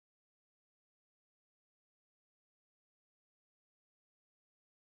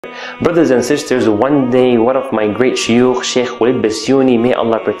Brothers and sisters, one day one of my great shuyukh, Sheikh Walid Basyuni, may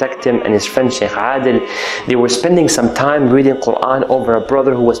Allah protect him, and his friend Sheikh Adil, they were spending some time reading Quran over a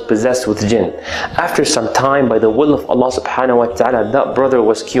brother who was possessed with jinn. After some time, by the will of Allah subhanahu wa ta'ala, that brother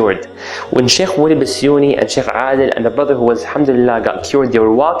was cured. When Sheikh Walid Basyuni and Sheikh Adil and the brother who was, alhamdulillah, got cured, they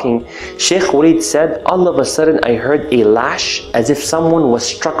were walking, Sheikh Walid said, all of a sudden I heard a lash as if someone was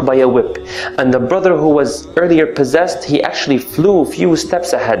struck by a whip. And the brother who was earlier possessed, he actually flew a few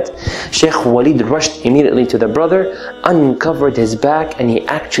steps ahead. Sheikh Walid rushed immediately to the brother, uncovered his back, and he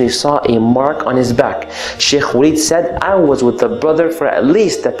actually saw a mark on his back. Sheikh Walid said, I was with the brother for at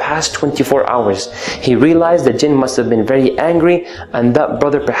least the past 24 hours. He realized the jinn must have been very angry, and that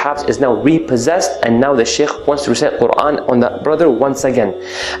brother perhaps is now repossessed, and now the Sheikh wants to recite Quran on that brother once again.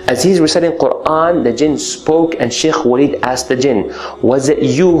 As he's reciting Quran, the jinn spoke, and Sheikh Walid asked the jinn, was it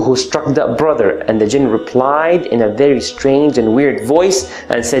you who struck that brother? And the jinn replied in a very strange and weird voice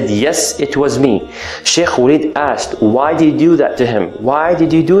and said, yes, it was me. Sheikh Walid asked, why did you do that to him? Why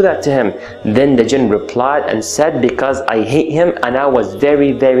did you do that to him? Then the jinn replied and said, because I hate him and I was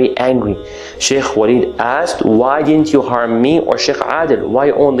very, very angry. Sheikh Walid asked, why didn't you harm me or Sheikh Adil? Why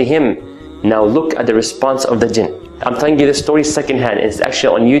only him? Now look at the response of the jinn. I'm telling you this story secondhand. It's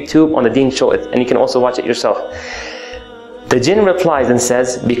actually on YouTube, on the Deen Show, and you can also watch it yourself. The jinn replies and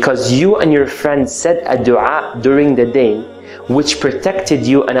says, because you and your friend said a dua during the day which protected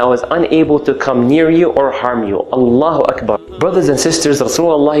you, and I was unable to come near you or harm you. Allahu Akbar. Brothers and sisters,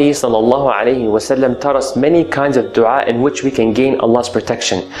 Rasulullah sallallahu alayhi wasallam taught us many kinds of dua in which we can gain Allah's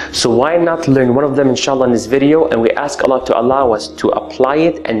protection. So why not learn one of them inshallah in this video, and we ask Allah to allow us to apply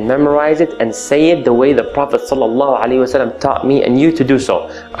it and memorize it and say it the way the Prophet sallallahu alayhi wasallam taught me and you to do so.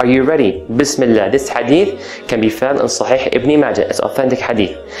 Are you ready? Bismillah. This hadith can be found in Sahih Ibn Majed. It's authentic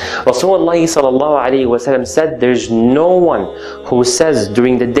hadith. Rasulullah sallallahu alayhi wasallam said, there's no one who says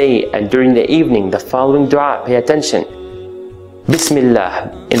during the day and during the evening the following dua. Pay attention.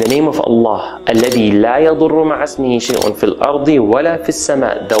 Bismillah, in the name of Allah, الذي لا يضره مع اسمه شيء في الأرض ولا في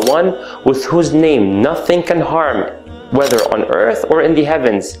السماء, the one with whose name nothing can harm, whether on earth or in the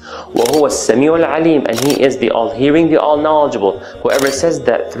heavens. وهو السميع العليم, and he is the all-hearing, the all-knowledgeable. Whoever says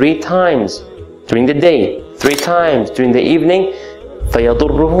that 3 times during the day, 3 times during the evening,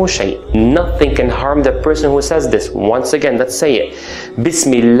 فَيَضُرُّهُ شَيْءٍ, nothing can harm the person who says this. Once again, let's say it.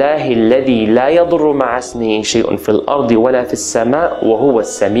 بسم الله الذي لا يضر مع اسمه شيء في الأرض ولا في السماء وهو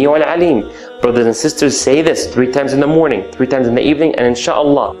السميع العليم. Brothers and sisters, say this 3 times in the morning, 3 times in the evening, and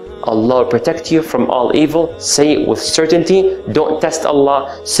inshallah, Allah will protect you from all evil. Say it with certainty. Don't test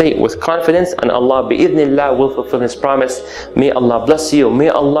Allah. Say it with confidence, and Allah bi'idhnillah will fulfill His promise. May Allah bless you. May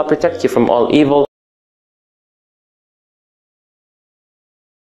Allah protect you from all evil.